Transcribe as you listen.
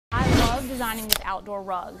designing with outdoor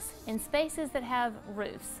rugs in spaces that have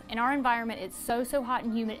roofs. In our environment, it's so hot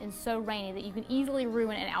and humid and so rainy that you can easily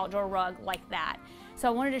ruin an outdoor rug like that. So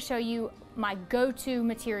I wanted to show you my go-to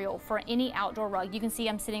material for any outdoor rug. You can see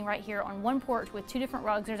I'm sitting right here on one porch with two different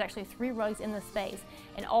rugs. There's actually 3 rugs in the space,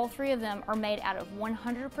 and all 3 of them are made out of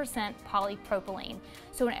 100% polypropylene.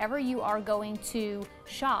 So whenever you are going to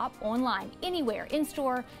shop online, anywhere, in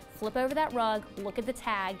store, flip over that rug, look at the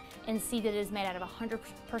tag, and see that it is made out of 100%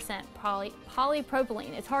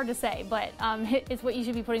 polypropylene. It's hard to say, but it's what you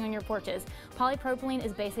should be putting on your porches. Polypropylene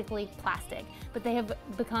is basically plastic, but they have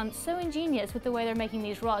become so ingenious with the way they're making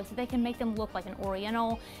these rugs that they can make them look like an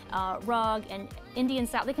Oriental rug and Indian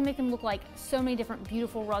style. They can make them look like so many different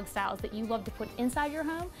beautiful rug styles that you love to put inside your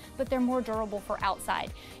home, but they're more durable for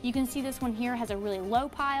outside. You can see this one here has a really low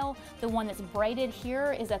pile. The one that's braided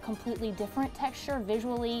here is a completely different texture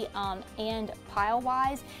visually and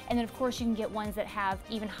pile-wise. And then of course you can get ones that have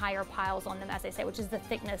even higher piles on them, as they say, which is the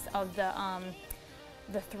thickness of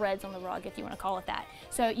the threads on the rug, if you want to call it that.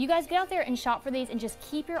 So you guys get out there and shop for these and just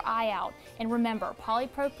keep your eye out. And remember,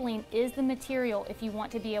 polypropylene is the material if you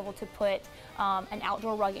want to be able to put an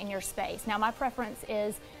outdoor rug in your space. Now my preference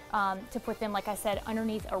is to put them, like I said,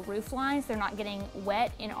 underneath a roof line so they're not getting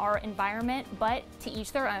wet in our environment, but to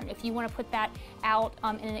each their own. If you want to put that out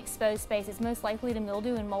in an exposed space, it's most likely to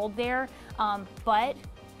mildew and mold there, but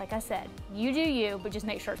like I said, you do you, but just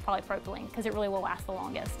make sure it's polypropylene because it really will last the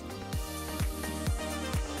longest.